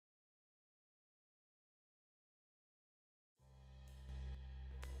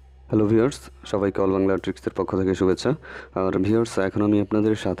Hello viewers, সবাইকে all Bangla ট্রিক্সের পক্ষ থেকে শুভেচ্ছা। আর ভিউয়ার্স, এখন আমি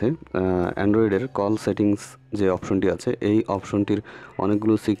আপনাদের সাথে অ্যান্ড্রয়েডের কল সেটিংস যে অপশনটি আছে, এই অপশনটির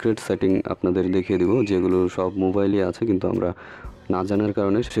অনেকগুলো সিক্রেট সেটিং আপনাদের দেখিয়ে দিব, যেগুলো সব মোবাইলে আছে কিন্তু আমরা না জানার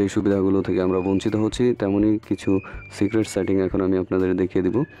কারণে সেই সুবিধাগুলো থেকে আমরা বঞ্চিত হচ্ছি। তেমনই কিছু সিক্রেট সেটিং এখন আমি আপনাদের দেখিয়ে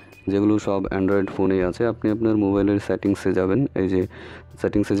দিব, যেগুলো সব অ্যান্ড্রয়েড ফোনেই আছে। আপনি আপনার মোবাইলের সেটিংসে যাবেন, এই যে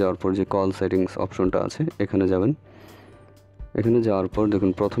সেটিংসে যাওয়ার পর যে কল সেটিংস অপশনটা আছে এখানে যাবেন। এখানে যাওয়ার পর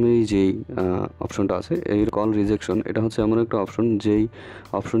দেখুন প্রথমেই যেই অপশনটা আছে এই কল রিজেকশন, এটা হচ্ছে এমন একটা অপশন যেই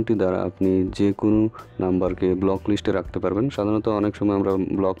অপশনটি দ্বারা আপনি যে কোনো নাম্বারকে ব্লক লিস্টে রাখতে পারবেন। সাধারণত অনেক সময় আমরা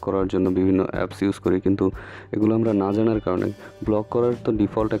ব্লক করার জন্য বিভিন্ন অ্যাপস ইউজ করি, কিন্তু এগুলো আমরা না জানার কারণে ব্লক করার তো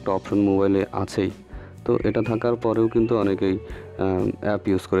ডিফল্ট একটা অপশন মোবাইলে আছেই, তো এটা থাকার পরেও কিন্তু অনেকেই অ্যাপ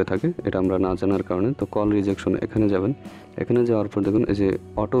ইউজ করে থাকে, এটা আমরা না জানার কারণে। তো কল রিজেকশন এখানে যাবেন। এখানে যাওয়ার পর দেখুন এই যে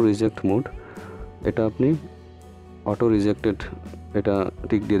অটো রিজেক্ট মোড, এটা আপনি অটো রিজেক্টেড এটা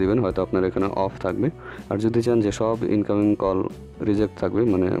টিক দিয়ে দেবেন, হয়তো আপনার এখানে অফ থাকবে। আর যদি চান যে সব ইনকামিং কল রিজেক্ট থাকবে,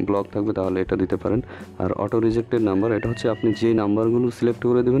 মানে ব্লক থাকবে, তাহলে এটা দিতে পারেন। আর অটো রিজেক্টেড নাম্বার, এটা হচ্ছে আপনি যেই নাম্বারগুলো সিলেক্ট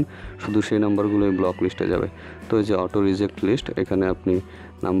করে দেবেন শুধু সেই নাম্বারগুলোই ব্লক লিস্টে যাবে। তো এই যে অটো রিজেক্ট লিস্ট, এখানে আপনি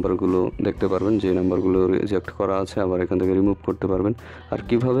নাম্বারগুলো দেখতে পারবেন যে নাম্বারগুলো রিজেক্ট করা আছে, আবার এখান থেকে রিমুভ করতে পারবেন। আর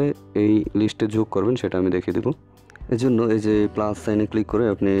কিভাবে এই লিস্টে যোগ করবেন সেটা আমি দেখিয়ে দেবো। এই জন্য এই যে প্লাস সাইনে ক্লিক করে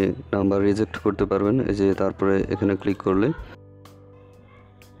আপনি নাম্বার রিজেক্ট করতে পারবেন। এই যে তারপরে এখানে ক্লিক করলে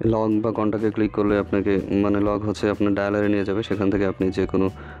লগ বা কন্ট্যাক্টে ক্লিক করলে আপনাকে মানে লগ হচ্ছে আপনার ডায়ালারে নিয়ে যাবে, সেখান থেকে আপনি যে কোনো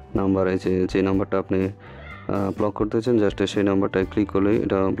নাম্বার, এই যে নাম্বারটা আপনি ব্লক করতে চান জাস্ট সেই নাম্বারটায় ক্লিক করলেই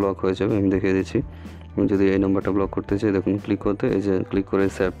এটা ব্লক হয়ে যাবে। আমি দেখিয়ে দিচ্ছি। আমি যদি এই নাম্বারটা ব্লক করতে চাই, দেখুন ক্লিক করতে, এই যে ক্লিক করে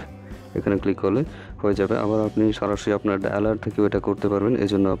সেভ এখানে ক্লিক করলে হয়ে যাবে। আবার আপনি সরাসরি আপনার ডায়ালার থেকেও এটা করতে পারবেন। এই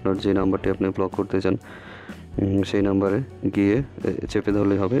জন্য আপনার যে নাম্বারটি আপনি ব্লক করতে চান সেই নাম্বারে গিয়ে চেপে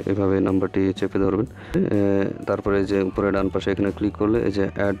ধরলেই হবে। এভাবে নাম্বারটি চেপে ধরবেন। তারপরে যে উপরে ডান পাশে এখানে ক্লিক করলে এই যে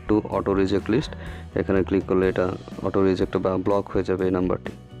add to auto reject list, এখানে ক্লিক করলে এটা অটো রিজেক্ট বা ব্লক হয়ে যাবে এই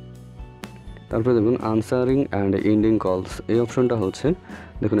নাম্বারটি। তারপরে দেখুন আনসারিং অ্যান্ড এন্ডিং কলস, এই অপশনটা হচ্ছে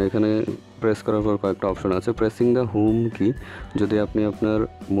দেখুন এখানে প্রেস করার পর কয়েকটা অপশন আছে। প্রেসিং দ্য হোম কি, যদি আপনি আপনার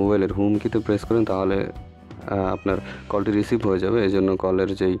মোবাইলের হোম কিতে প্রেস করেন তাহলে আপনার কলটি রিসিভ হয়ে যাবে। এই জন্য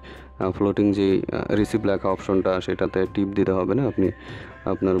কলের যেই ফ্লোটিং যেই রিসিভ লেখা অপশনটা সেটাতে টিপ দিতে হবে না, আপনি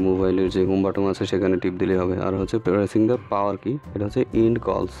আপনার মোবাইলের যে হোম বাটন আছে সেখানে টিপ দিলেই হবে। আর হচ্ছে প্রেসিং দ্য পাওয়ার কি, এটা হচ্ছে এন্ড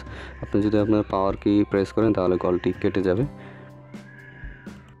কলস, আপনি যদি আপনার পাওয়ার কি প্রেস করেন তাহলে কলটি কেটে যাবে।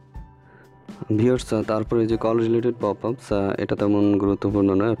 ভিউয়ার্স, তারপরে যে কল রিলেটেড পপআপস, এটা তেমন গুরুত্বপূর্ণ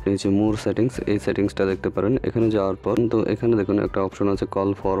নয়। আপনি যে মোর সেটিংস, এই সেটিংসটা দেখতে পারেন। এখানে যাওয়ার পর তো এখানে দেখুন একটা অপশন আছে কল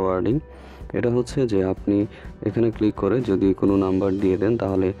ফরওয়ার্ডিং, এটা হচ্ছে যে আপনি এখানে ক্লিক করে যদি কোনো নাম্বার দিয়ে দেন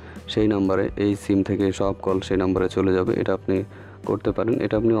তাহলে সেই নাম্বারে এই সিম থেকে সব কল সেই নাম্বারে চলে যাবে। এটা আপনি করতে পারেন।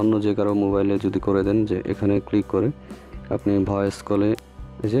 এটা আপনি অন্য যে কারো মোবাইলে যদি করে দেন, যে এখানে ক্লিক করে আপনি ভয়েস কলে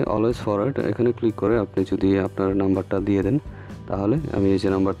যে অলওয়েজ ফরওয়ার্ড এখানে ক্লিক করে আপনি যদি আপনার নাম্বারটা দিয়ে দেন, তাহলে আমি এই যে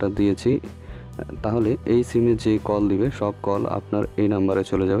নাম্বারটা দিয়েছি, তাহলে এই সিমে যে কল দিবে সব কল আপনার এই নাম্বারে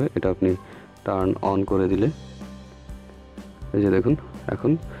চলে যাবে। এটা আপনি টার্ন অন করে দিলে এই যে দেখুন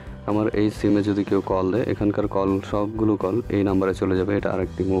এখন আমার এই সিমে যদি কেউ কল দেয়, এখানকার কল সবগুলো কল এই নাম্বারে চলে যাবে। এটা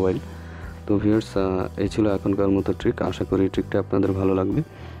আরেকটি মোবাইল। তো ভিউয়ার্স, এই ছিল এখনকার মতো ট্রিক। আশা করি ট্রিকটা আপনাদের ভালো লাগবে।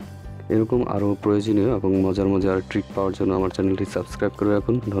 এরকম আরও প্রয়োজনীয় এবং মজার মজার ট্রিক পাওয়ার জন্য আমার চ্যানেলটি সাবস্ক্রাইব করে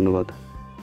রাখুন। ধন্যবাদ।